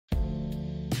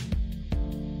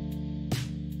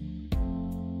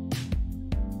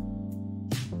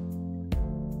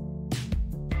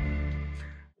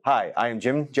Hi, I am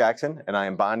Jim Jackson, and I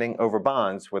am bonding over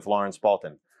bonds with Lauren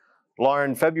Spalten.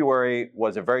 Lauren, February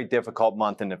was a very difficult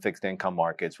month in the fixed income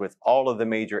markets with all of the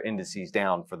major indices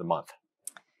down for the month.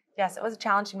 Yes, it was a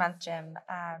challenging month, Jim.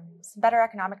 Some better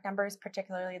economic numbers,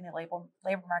 particularly in the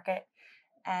labor market,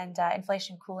 and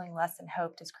inflation cooling less than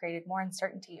hoped has created more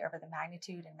uncertainty over the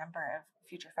magnitude and number of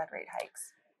future Fed rate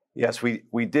hikes. Yes,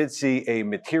 we did see a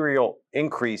material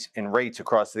increase in rates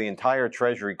across the entire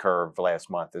Treasury curve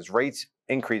last month, as rates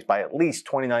increased by at least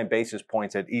 29 basis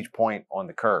points at each point on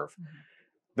the curve.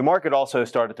 The market also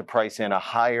started to price in a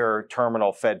higher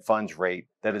terminal Fed funds rate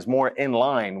that is more in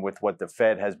line with what the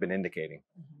Fed has been indicating.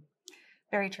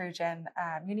 Very true, Jim.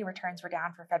 Muni returns were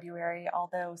down for February,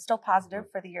 although still positive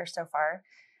for the year so far.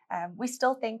 We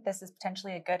still think this is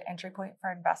potentially a good entry point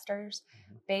for investors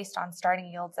based on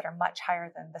starting yields that are much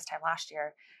higher than this time last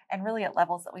year and really at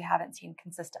levels that we haven't seen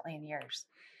consistently in years.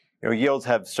 Yields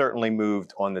have certainly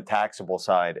moved on the taxable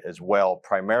side as well,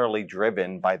 primarily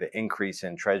driven by the increase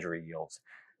in Treasury yields.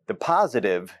 The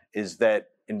positive is that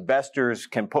investors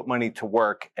can put money to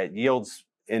work at yields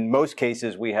in most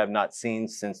cases we have not seen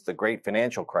since the great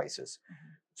financial crisis.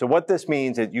 So what this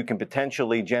means is you can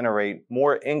potentially generate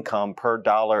more income per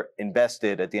dollar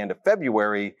invested at the end of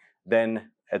February than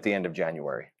at the end of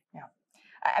January. Yeah.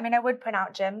 I would point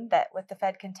out, Jim, that with the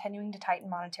Fed continuing to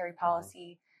tighten monetary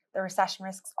policy, the recession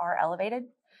risks are elevated.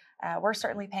 We're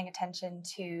certainly paying attention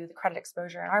to the credit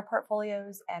exposure in our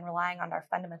portfolios and relying on our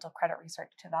fundamental credit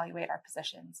research to evaluate our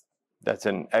positions. That's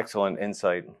an excellent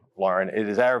insight, Lauren. It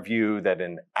is our view that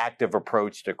an active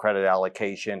approach to credit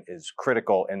allocation is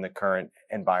critical in the current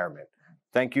environment.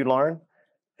 Thank you, Lauren,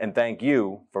 and thank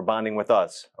you for bonding with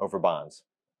us over bonds.